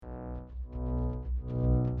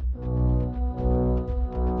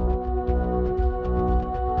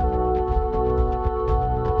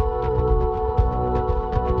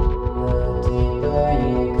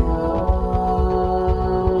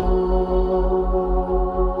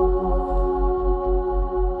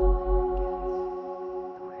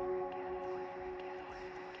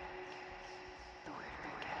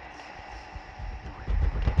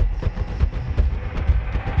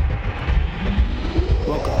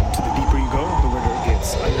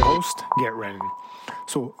get ready.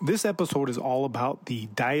 So this episode is all about the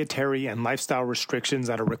dietary and lifestyle restrictions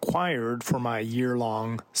that are required for my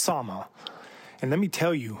year-long Sama. And let me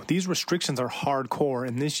tell you, these restrictions are hardcore,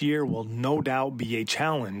 and this year will no doubt be a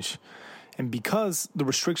challenge. And because the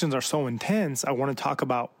restrictions are so intense, I want to talk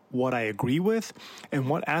about what I agree with and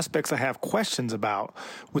what aspects I have questions about,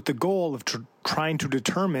 with the goal of trying to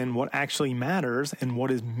determine what actually matters and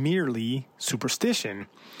what is merely superstition.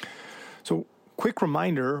 So, quick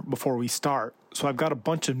reminder before we start. So I've got a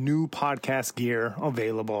bunch of new podcast gear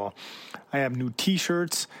available. I have new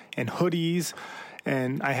t-shirts and hoodies,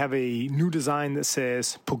 and I have a new design that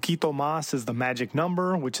says Poquito Mas is the magic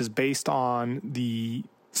number, which is based on the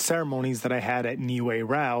ceremonies that I had at Niue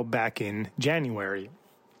Rao back in January.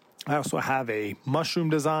 I also have a mushroom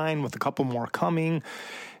design with a couple more coming,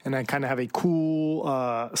 and I kind of have a cool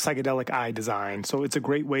psychedelic eye design. So it's a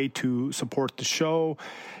great way to support the show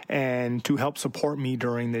and to help support me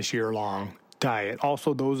during this year-long diet.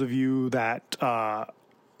 Also, those of you that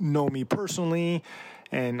know me personally,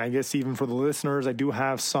 and I guess even for the listeners, I do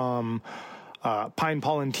have some pine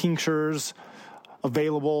pollen tinctures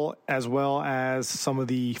available, as well as some of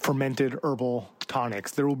the fermented herbal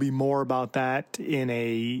tonics. There will be more about that in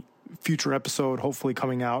a future episode, hopefully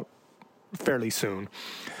coming out fairly soon.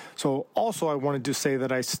 So also I wanted to say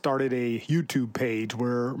that I started a YouTube page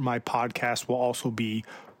where my podcast will also be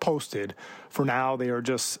posted. For now, they are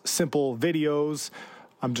just simple videos.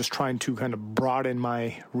 I'm just trying to kind of broaden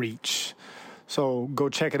my reach. So go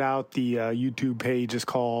check it out. The YouTube page is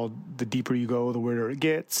called The Deeper You Go, The Weirder It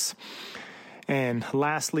Gets. And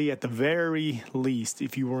lastly, at the very least,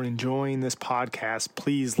 if you are enjoying this podcast,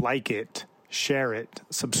 please like it, share it,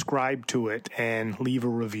 subscribe to it, and leave a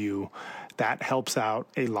review. That helps out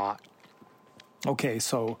a lot. Okay,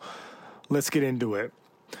 so let's get into it.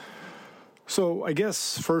 So I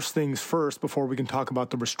guess first things first, before we can talk about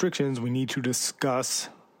the restrictions, we need to discuss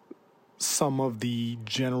some of the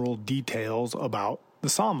general details about the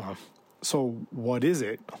Sama. So what is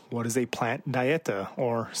it? What is a plant dieta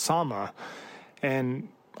or Sama? And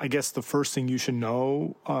I guess the first thing you should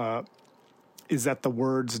know is that the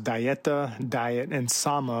words dieta, diet, and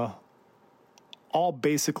Sama all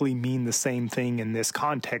basically mean the same thing in this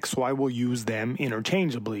context, so I will use them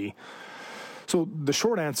interchangeably. So the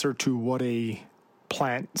short answer to what a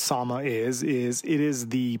plant Sama is it is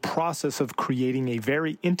the process of creating a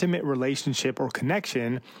very intimate relationship or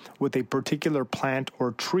connection with a particular plant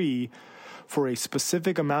or tree for a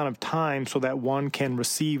specific amount of time so that one can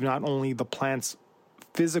receive not only the plant's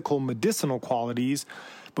physical medicinal qualities,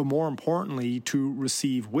 but more importantly, to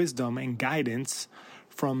receive wisdom and guidance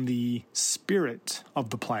from the spirit of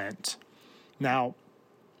the plant. Now,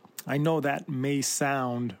 I know that may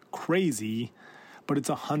sound crazy, but it's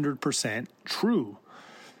 100% true.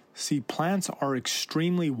 See, plants are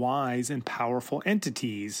extremely wise and powerful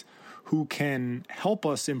entities who can help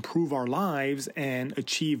us improve our lives and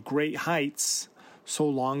achieve great heights so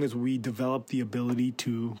long as we develop the ability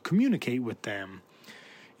to communicate with them.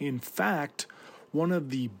 In fact, one of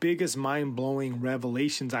the biggest mind-blowing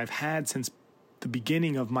revelations I've had since the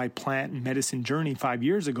beginning of my plant medicine journey 5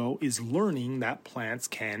 years ago is learning that plants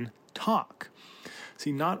can talk.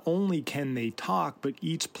 See, not only can they talk, but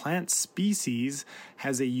each plant species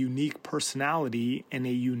has a unique personality and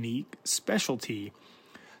a unique specialty.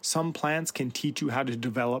 Some plants can teach you how to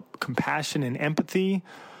develop compassion and empathy,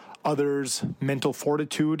 others mental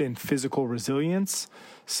fortitude and physical resilience.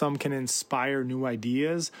 Some can inspire new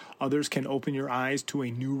ideas. Others can open your eyes to a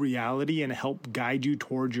new reality and help guide you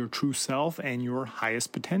towards your true self and your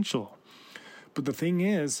highest potential. But the thing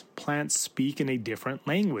is, plants speak in a different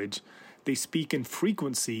language. They speak in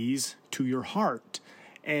frequencies to your heart,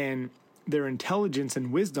 and their intelligence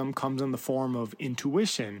and wisdom comes in the form of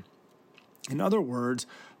intuition. In other words,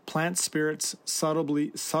 plant spirits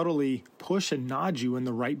subtly push and nod you in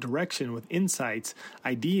the right direction with insights,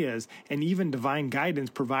 ideas, and even divine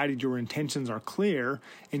guidance, provided your intentions are clear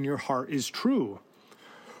and your heart is true.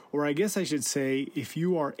 Or I guess I should say, if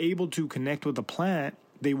you are able to connect with a plant,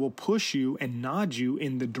 they will push you and nod you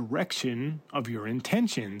in the direction of your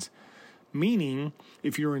intentions. Meaning,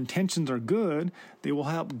 if your intentions are good, they will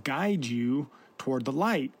help guide you toward the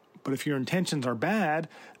light. But if your intentions are bad,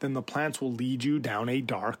 then the plants will lead you down a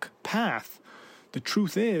dark path. The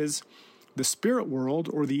truth is, the spirit world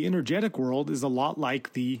or the energetic world is a lot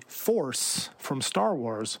like the Force from Star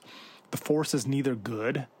Wars. The Force is neither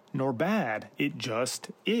good nor bad. It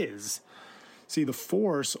just is. See, the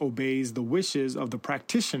Force obeys the wishes of the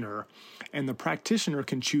practitioner, and the practitioner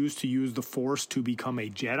can choose to use the Force to become a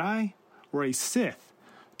Jedi or a Sith.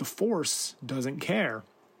 The Force doesn't care.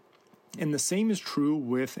 And the same is true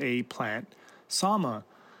with a plant Sama.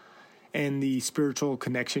 and the spiritual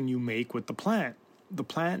connection you make with the plant. The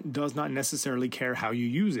plant does not necessarily care how you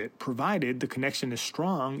use it. Provided the connection is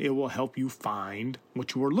strong, it will help you find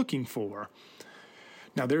what you are looking for.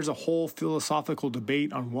 Now, there's a whole philosophical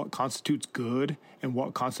debate on what constitutes good and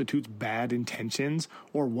what constitutes bad intentions,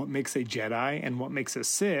 or what makes a Jedi and what makes a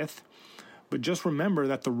Sith. But just remember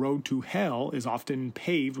that the road to hell is often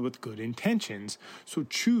paved with good intentions, so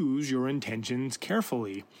choose your intentions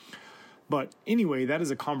carefully. But anyway, that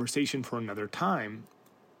is a conversation for another time.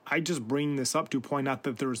 I just bring this up to point out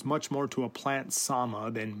that there is much more to a plant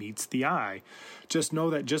sama than meets the eye. Just know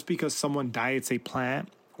that just because someone diets a plant,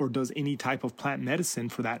 or does any type of plant medicine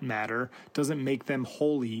for that matter, doesn't make them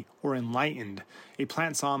holy or enlightened. A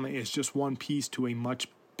plant sama is just one piece to a much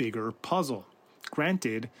bigger puzzle.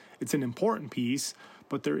 Granted, it's an important piece,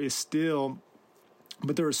 but there is so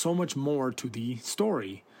much more to the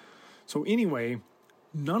story. So anyway,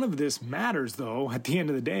 none of this matters though. At the end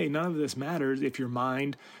of the day, none of this matters if your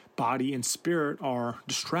mind, body, and spirit are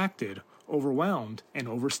distracted, overwhelmed, and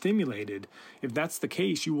overstimulated. If that's the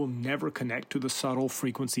case, you will never connect to the subtle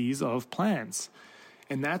frequencies of plants.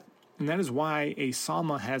 And that is why a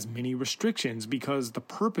sama has many restrictions, because the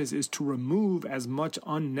purpose is to remove as much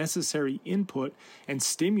unnecessary input and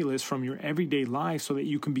stimulus from your everyday life so that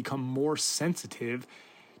you can become more sensitive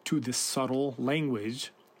to the subtle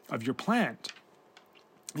language of your plant.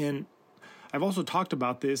 And I've also talked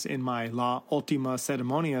about this in my La Ultima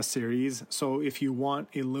Ceremonia series, so if you want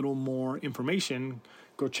a little more information,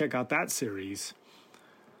 go check out that series.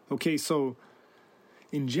 Okay, so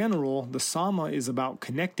in general, the sama is about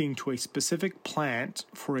connecting to a specific plant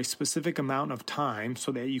for a specific amount of time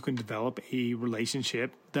so that you can develop a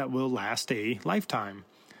relationship that will last a lifetime.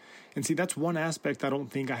 And see, that's one aspect I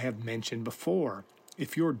don't think I have mentioned before.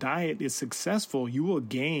 If your diet is successful, you will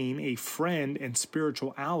gain a friend and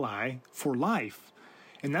spiritual ally for life.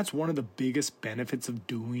 And that's one of the biggest benefits of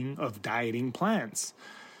dieting plants.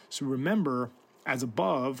 So remember, as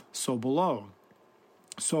above, so below.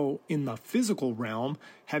 So in the physical realm,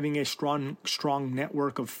 having a strong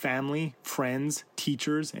network of family, friends,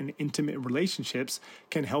 teachers, and intimate relationships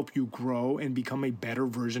can help you grow and become a better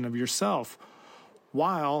version of yourself.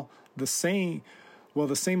 While the same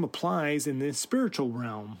applies in the spiritual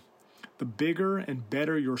realm. The bigger and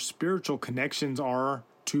better your spiritual connections are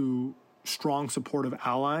to strong supportive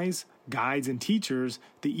allies, guides, and teachers,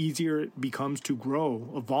 the easier it becomes to grow,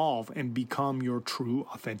 evolve, and become your true,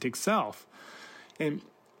 authentic self. And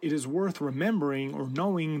it is worth remembering or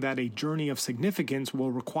knowing that a journey of significance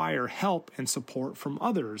will require help and support from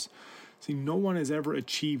others. See, no one has ever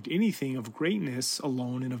achieved anything of greatness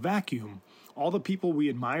alone in a vacuum. All the people we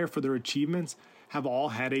admire for their achievements have all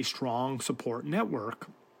had a strong support network.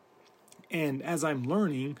 And as I'm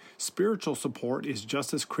learning, spiritual support is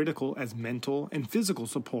just as critical as mental and physical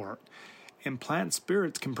support. And plant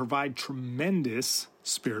spirits can provide tremendous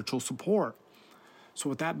spiritual support. So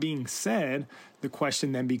with that being said, the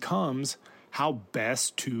question then becomes how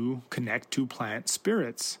best to connect to plant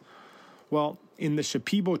spirits. Well, in the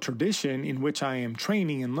Shipibo tradition in which I am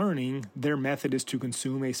training and learning, their method is to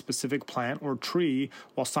consume a specific plant or tree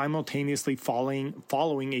while simultaneously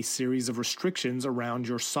following a series of restrictions around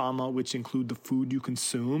your sama, which include the food you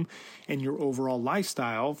consume and your overall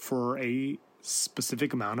lifestyle for a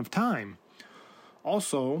specific amount of time.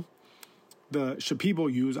 Also, the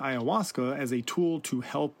Shipibo use ayahuasca as a tool to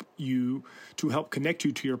help connect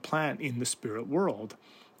you to your plant in the spirit world.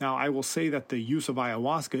 Now, I will say that the use of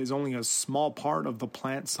ayahuasca is only a small part of the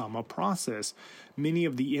plant sama process. Many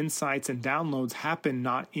of the insights and downloads happen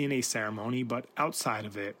not in a ceremony, but outside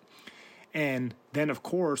of it. And then, of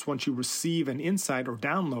course, once you receive an insight or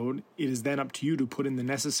download, it is then up to you to put in the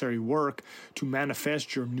necessary work to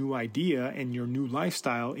manifest your new idea and your new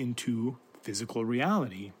lifestyle into physical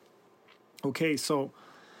reality. Okay, so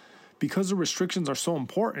because the restrictions are so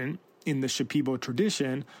important in the Shipibo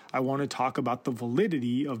tradition, I want to talk about the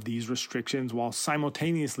validity of these restrictions while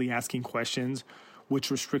simultaneously asking questions: which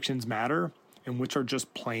restrictions matter and which are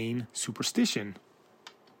just plain superstition.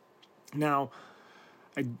 Now,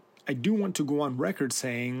 I do want to go on record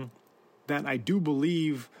saying that I do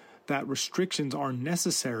believe that restrictions are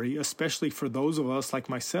necessary, especially for those of us like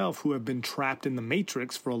myself who have been trapped in the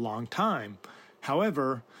matrix for a long time.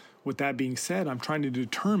 However, with that being said, I'm trying to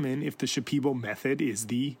determine if the Shipibo method is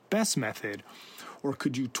the best method, or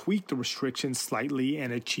could you tweak the restrictions slightly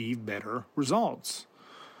and achieve better results?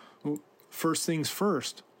 Well, first things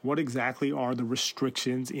first, what exactly are the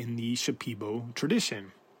restrictions in the Shipibo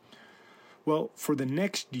tradition? Well, for the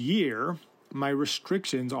next year, my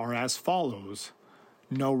restrictions are as follows: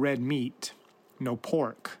 no red meat, no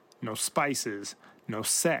pork, no spices, no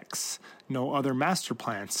sex, no other master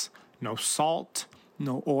plants, no salt,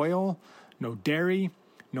 no oil, no dairy,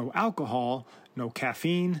 no alcohol, no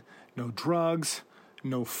caffeine, no drugs,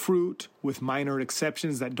 no fruit, with minor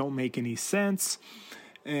exceptions that don't make any sense,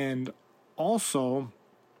 and also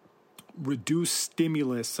reduce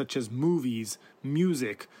stimulus such as movies,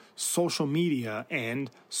 music, social media, and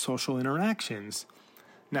social interactions.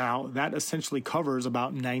 Now, that essentially covers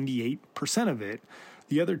about 98% of it.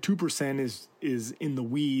 The other 2% is in the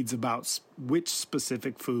weeds about which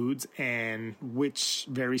specific foods and which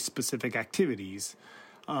very specific activities.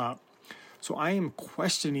 So I am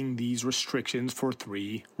questioning these restrictions for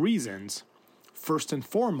 3 reasons. First and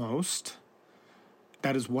foremost,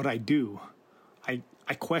 that is what I do.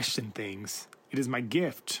 I question things. It is my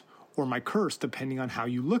gift or my curse, depending on how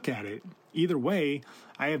you look at it. Either way,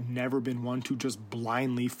 I have never been one to just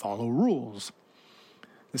blindly follow rules.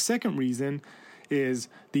 The second reason is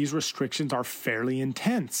these restrictions are fairly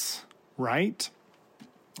intense, right?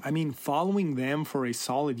 I mean, following them for a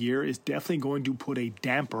solid year is definitely going to put a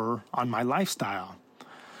damper on my lifestyle.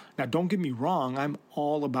 Now, don't get me wrong, I'm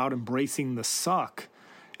all about embracing the suck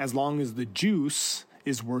as long as the juice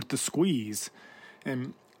is worth the squeeze.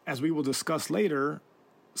 And as we will discuss later,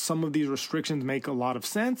 some of these restrictions make a lot of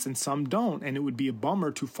sense and some don't, and it would be a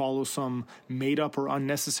bummer to follow some made-up or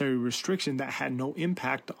unnecessary restriction that had no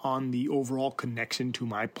impact on the overall connection to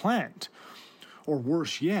my plant. Or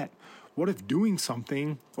worse yet, what if doing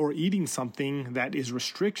something or eating something that is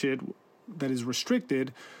restricted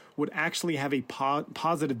would actually have a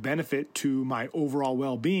positive benefit to my overall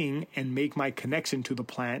well-being and make my connection to the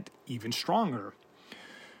plant even stronger?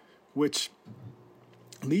 Which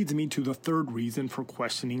leads me to the third reason for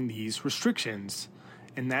questioning these restrictions,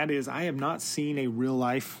 and that is I have not seen a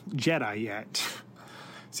real-life Jedi yet.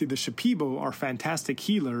 See, the Shipibo are fantastic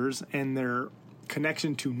healers, and their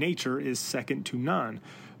connection to nature is second to none,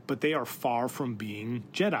 but they are far from being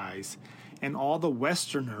Jedis. And all the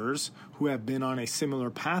Westerners who have been on a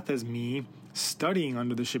similar path as me, studying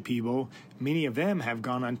under the Shipibo, many of them have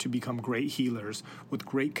gone on to become great healers with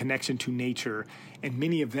great connection to nature, and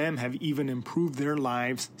many of them have even improved their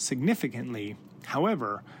lives significantly.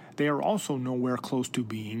 However, they are also nowhere close to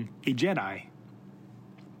being a Jedi.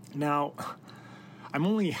 Now, I'm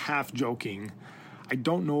only half joking. I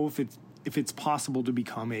don't know if it's possible to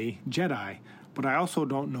become a Jedi, but I also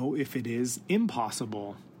don't know if it is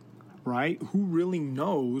impossible, right? Who really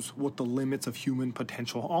knows what the limits of human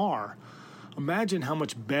potential are? Imagine how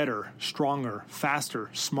much better, stronger, faster,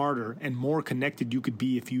 smarter, and more connected you could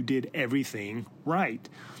be if you did everything right.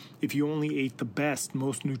 If you only ate the best,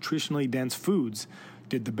 most nutritionally dense foods,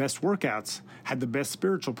 did the best workouts, had the best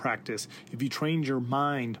spiritual practice, if you trained your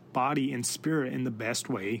mind, body, and spirit in the best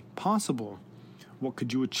way possible. What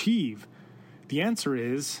could you achieve? The answer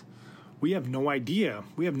is, we have no idea.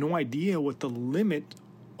 We have no idea what the limit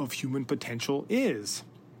of human potential is.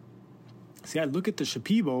 See, I look at the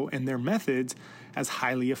Shipibo and their methods as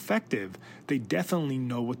highly effective. They definitely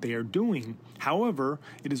know what they are doing. However,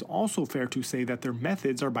 it is also fair to say that their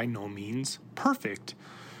methods are by no means perfect.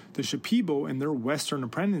 The Shipibo and their Western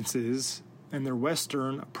apprentices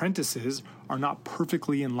are not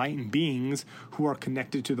perfectly enlightened beings who are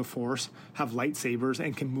connected to the Force, have lightsabers,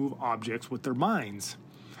 and can move objects with their minds.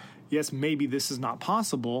 Yes, maybe this is not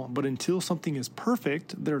possible, but until something is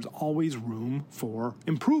perfect, there's always room for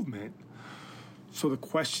improvement. So the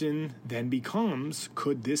question then becomes,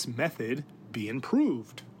 could this method be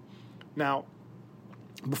improved? Now,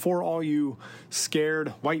 before all you scared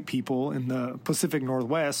white people in the Pacific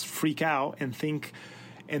Northwest freak out and think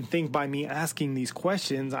by me asking these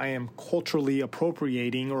questions, I am culturally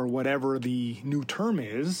appropriating or whatever the new term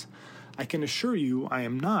is, I can assure you I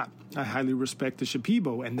am not. I highly respect the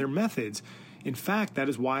Shipibo and their methods. In fact, that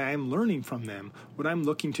is why I am learning from them. What I'm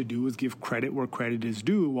looking to do is give credit where credit is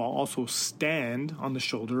due while also stand on the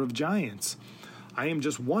shoulder of giants. I am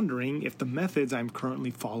just wondering if the methods I'm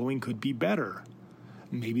currently following could be better.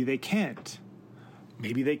 Maybe they can't.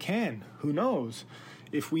 Maybe they can. Who knows?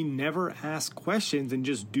 If we never ask questions and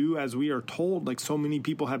just do as we are told, like so many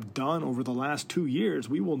people have done over the last 2 years,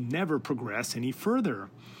 we will never progress any further.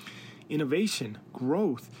 Innovation,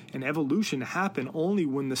 growth, and evolution happen only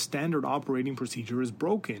when the standard operating procedure is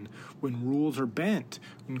broken, when rules are bent,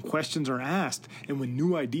 when questions are asked, and when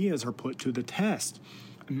new ideas are put to the test.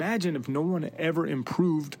 Imagine if no one ever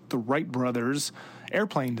improved the Wright brothers'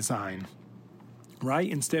 airplane design, right?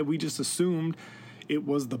 Instead, we just assumed it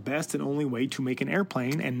was the best and only way to make an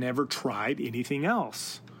airplane and never tried anything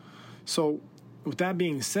else. So, with that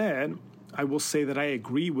being said, I will say that I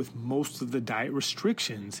agree with most of the diet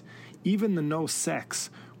restrictions, even the no sex,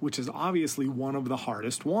 which is obviously one of the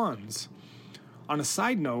hardest ones. On a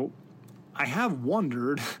side note, I have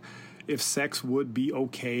wondered if sex would be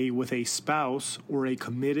okay with a spouse or a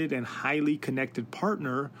committed and highly connected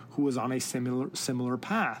partner who is on a similar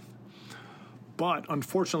path. But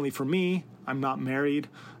unfortunately for me, I'm not married,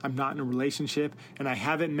 I'm not in a relationship, and I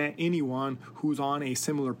haven't met anyone who's on a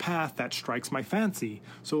similar path that strikes my fancy.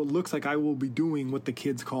 So it looks like I will be doing what the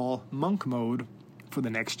kids call monk mode for the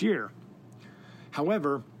next year.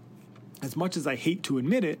 However, as much as I hate to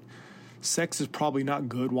admit it, sex is probably not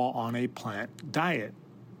good while on a plant diet.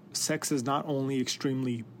 Sex is not only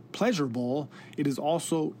extremely pleasurable, it is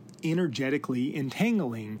also energetically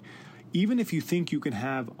entangling. Even if you think you can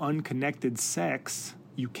have unconnected sex,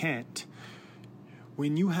 you can't.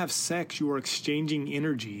 When you have sex, you are exchanging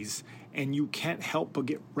energies, and you can't help but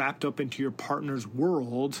get wrapped up into your partner's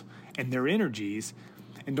world and their energies.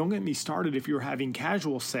 And don't get me started if you're having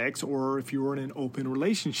casual sex or if you're in an open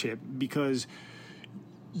relationship, because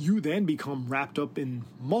you then become wrapped up in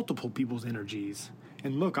multiple people's energies.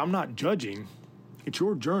 And look, I'm not judging. It's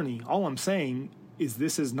your journey. All I'm saying is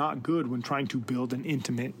this is not good when trying to build an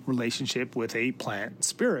intimate relationship with a plant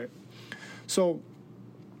spirit. So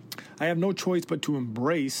I have no choice but to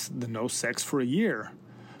embrace the no sex for a year.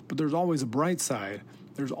 But there's always a bright side.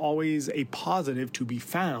 There's always a positive to be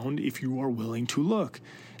found if you are willing to look.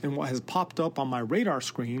 And what has popped up on my radar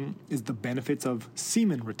screen is the benefits of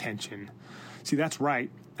semen retention. See, that's right.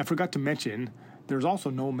 I forgot to mention there's also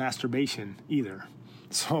no masturbation either.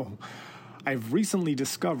 So I've recently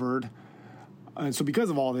discovered because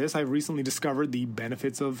of all this, I've recently discovered the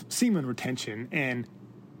benefits of semen retention and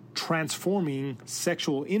transforming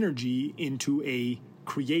sexual energy into a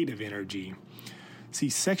creative energy. See,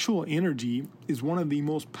 sexual energy is one of the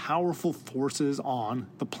most powerful forces on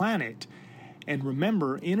the planet. And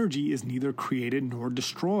remember, energy is neither created nor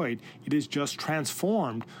destroyed. It is just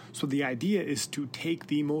transformed. So the idea is to take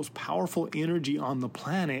the most powerful energy on the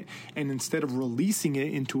planet, and instead of releasing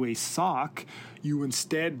it into a sock, you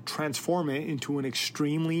instead transform it into an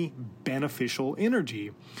extremely beneficial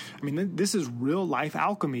energy. I mean, this is real life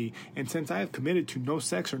alchemy. And since I have committed to no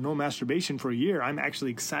sex or no masturbation for a year, I'm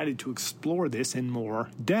actually excited to explore this in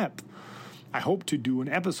more depth. I hope to do an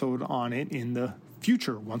episode on it in the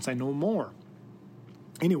future once I know more.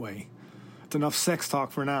 Anyway, it's enough sex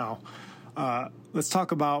talk for now. Let's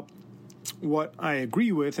talk about what I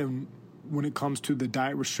agree with and when it comes to the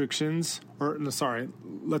diet restrictions. Let's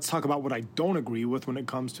talk about what I don't agree with when it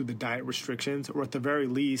comes to the diet restrictions, or at the very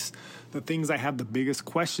least, the things I have the biggest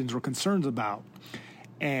questions or concerns about.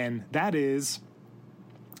 And that is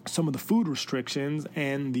some of the food restrictions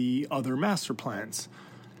and the other master plans.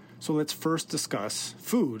 So let's first discuss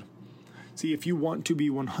food. See, if you want to be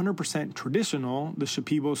 100% traditional, the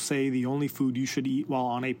Shipibos say the only food you should eat while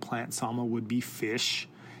on a plant sama would be fish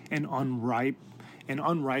and unripe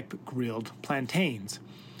grilled plantains.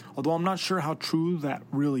 Although I'm not sure how true that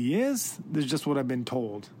really is, that's just what I've been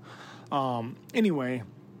told. Anyway,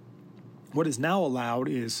 what is now allowed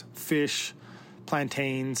is fish,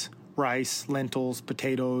 plantains, rice, lentils,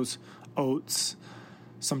 potatoes, oats,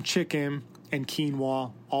 some chicken, and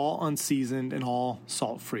quinoa, all unseasoned and all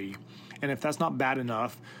salt-free. And if that's not bad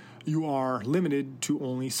enough, you are limited to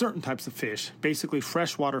only certain types of fish, basically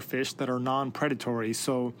freshwater fish that are non-predatory.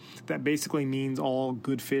 So that basically means all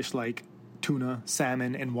good fish like tuna,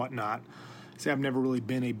 salmon, and whatnot. See, I've never really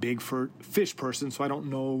been a big fish person, so I don't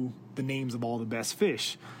know the names of all the best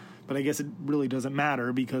fish. But I guess it really doesn't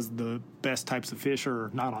matter because the best types of fish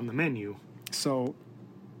are not on the menu. So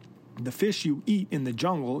the fish you eat in the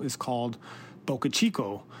jungle is called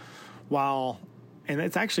bocachico, and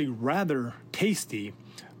it's actually rather tasty,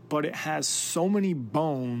 but it has so many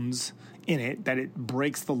bones in it that it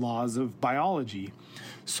breaks the laws of biology.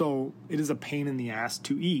 So it is a pain in the ass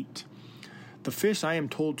to eat. The fish I am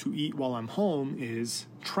told to eat while I'm home is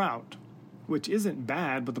trout, which isn't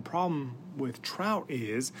bad, but the problem with trout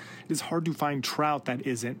is it is hard to find trout that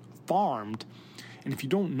isn't farmed. And if you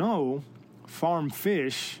don't know, farmed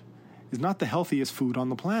fish is not the healthiest food on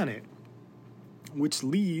the planet, which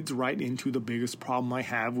leads right into the biggest problem I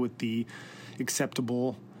have with the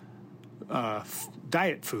acceptable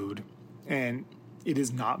diet food, and it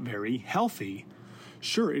is not very healthy.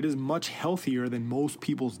 Sure, it is much healthier than most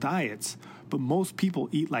people's diets, but most people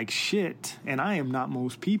eat like shit, and I am not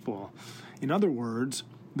most people. In other words,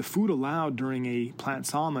 the food allowed during a plant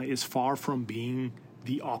sama is far from being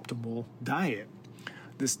the optimal diet.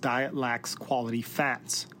 This diet lacks quality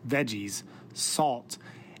fats, veggies, salt,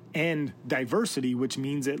 and diversity, which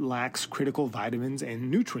means it lacks critical vitamins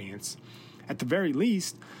and nutrients. At the very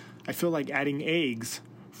least, I feel like adding eggs,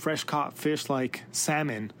 fresh caught fish like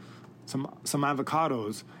salmon, some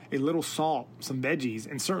avocados, a little salt, some veggies,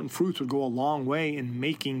 and certain fruits would go a long way in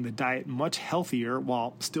making the diet much healthier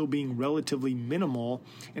while still being relatively minimal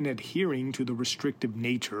and adhering to the restrictive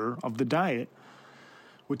nature of the diet,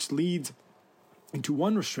 which leads into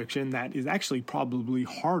one restriction that is actually probably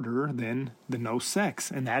harder than the no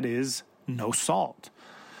sex, and that is no salt.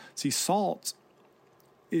 See, salt,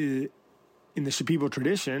 in the Shipibo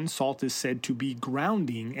tradition, salt is said to be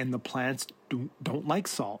grounding, and the plants don't like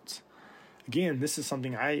salt. Again, this is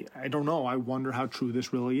something I don't know. I wonder how true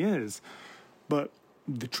this really is. But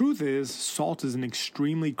the truth is, salt is an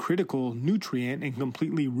extremely critical nutrient, and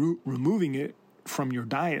completely removing it from your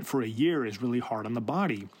diet for a year is really hard on the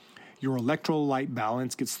body. Your electrolyte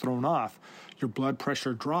balance gets thrown off, your blood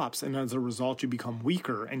pressure drops, and as a result you become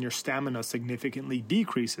weaker and your stamina significantly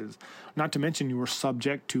decreases, not to mention you are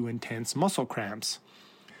subject to intense muscle cramps.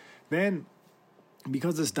 Then,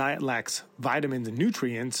 because this diet lacks vitamins and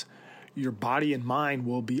nutrients, your body and mind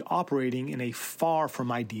will be operating in a far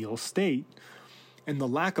from ideal state. And the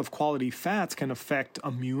lack of quality fats can affect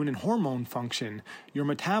immune and hormone function, your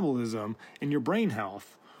metabolism, and your brain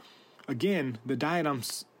health. Again, the diet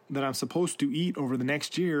that I'm supposed to eat over the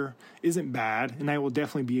next year isn't bad, and I will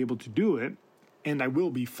definitely be able to do it, and I will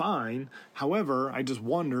be fine. However, I just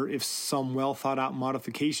wonder if some well thought out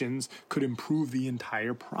modifications could improve the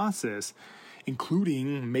entire process,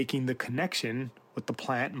 including making the connection with the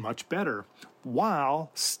plant much better,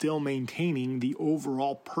 while still maintaining the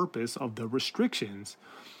overall purpose of the restrictions.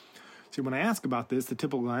 See, when I ask about this, the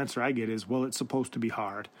typical answer I get is, well, it's supposed to be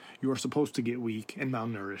hard. You are supposed to get weak and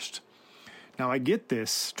malnourished. Now, I get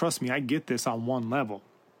this. Trust me, I get this on one level.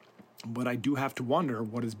 But I do have to wonder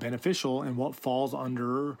what is beneficial and what falls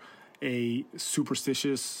under a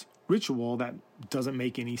superstitious ritual that doesn't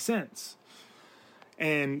make any sense.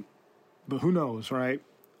 But who knows, right?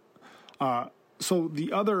 So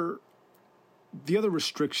the other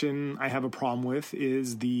restriction I have a problem with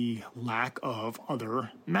is the lack of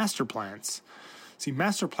other master plants. See,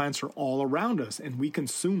 master plants are all around us, and we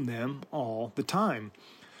consume them all the time.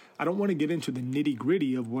 I don't want to get into the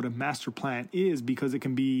nitty-gritty of what a master plant is because it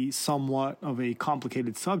can be somewhat of a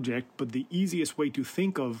complicated subject, but the easiest way to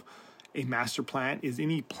think of a master plant is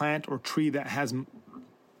any plant or tree that has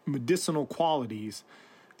medicinal qualities.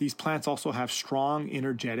 These plants also have strong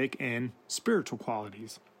energetic and spiritual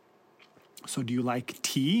qualities. So do you like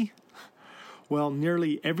tea? Well,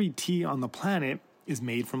 nearly every tea on the planet is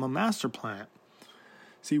made from a master plant.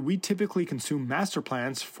 See, we typically consume master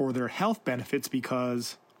plants for their health benefits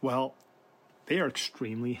because, well, they are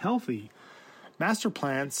extremely healthy. Master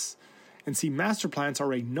plants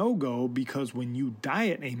are a no-go because when you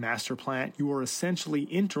diet a master plant, you are essentially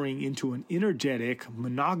entering into an energetic,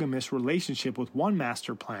 monogamous relationship with one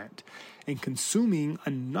master plant. And consuming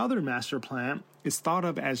another master plant is thought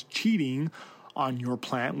of as cheating on your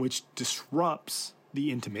plant, which disrupts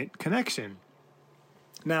the intimate connection.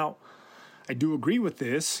 Now, I do agree with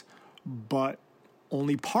this, but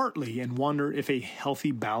only partly, and wonder if a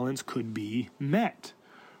healthy balance could be met.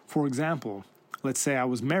 For example, let's say I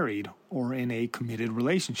was married or in a committed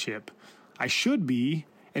relationship. I should be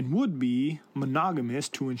and would be monogamous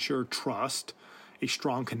to ensure trust, a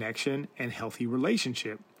strong connection, and healthy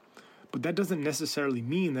relationship. But that doesn't necessarily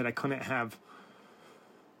mean that I couldn't have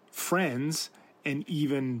friends and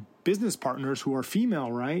even business partners who are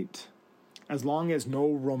female, right? As long as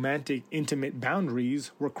no romantic, intimate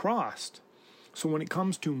boundaries were crossed. So when it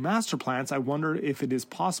comes to master plants, I wonder if it is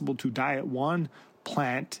possible to diet one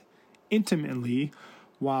plant intimately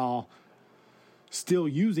while still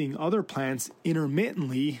using other plants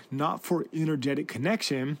intermittently, not for energetic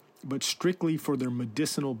connection, but strictly for their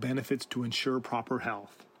medicinal benefits to ensure proper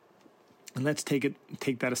health. And let's take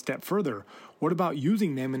that a step further. What about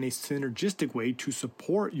using them in a synergistic way to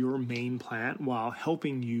support your main plant while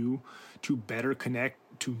helping you to better connect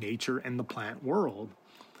to nature and the plant world?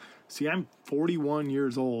 See, I'm 41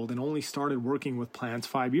 years old and only started working with plants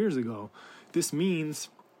 5 years ago. This means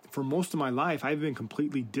for most of my life, I've been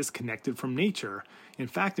completely disconnected from nature. In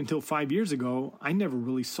fact, until 5 years ago, I never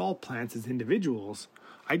really saw plants as individuals.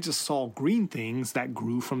 I just saw green things that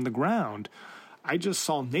grew from the ground. I just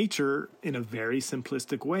saw nature in a very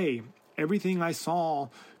simplistic way. Everything I saw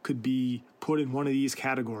could be put in one of these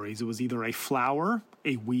categories. It was either a flower,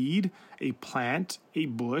 a weed, a plant, a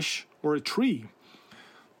bush, or a tree.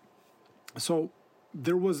 So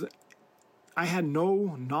I had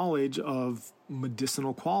no knowledge of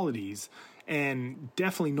medicinal qualities and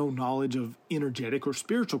definitely no knowledge of energetic or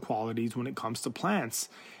spiritual qualities when it comes to plants.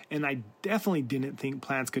 And I definitely didn't think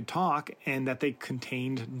plants could talk and that they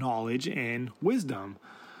contained knowledge and wisdom.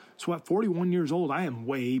 So at 41 years old, I am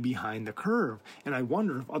way behind the curve, and I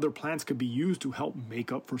wonder if other plants could be used to help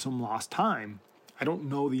make up for some lost time. I don't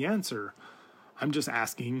know the answer. I'm just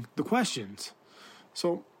asking the questions.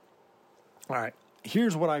 So, all right,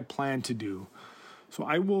 here's what I plan to do. So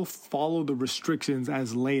I will follow the restrictions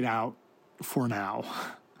as laid out for now.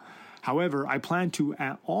 However, I plan to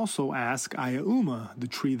also ask Ayauma, the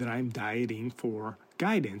tree that I'm dieting, for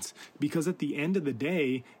guidance, because at the end of the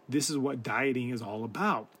day, this is what dieting is all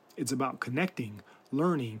about. It's about connecting,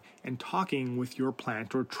 learning, and talking with your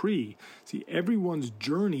plant or tree. See, everyone's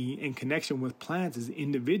journey and connection with plants is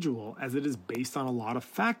individual, as it is based on a lot of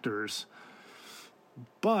factors.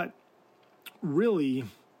 But really,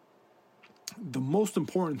 the most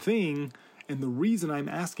important thing, and the reason I'm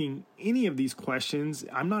asking any of these questions,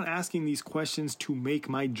 I'm not asking these questions to make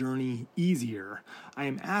my journey easier. I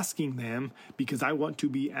am asking them because I want to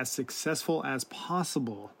be as successful as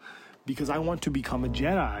possible, because I want to become a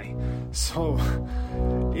Jedi. So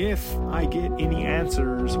if I get any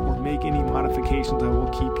answers or make any modifications, I will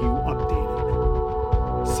keep you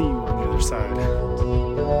updated. See you on the other side.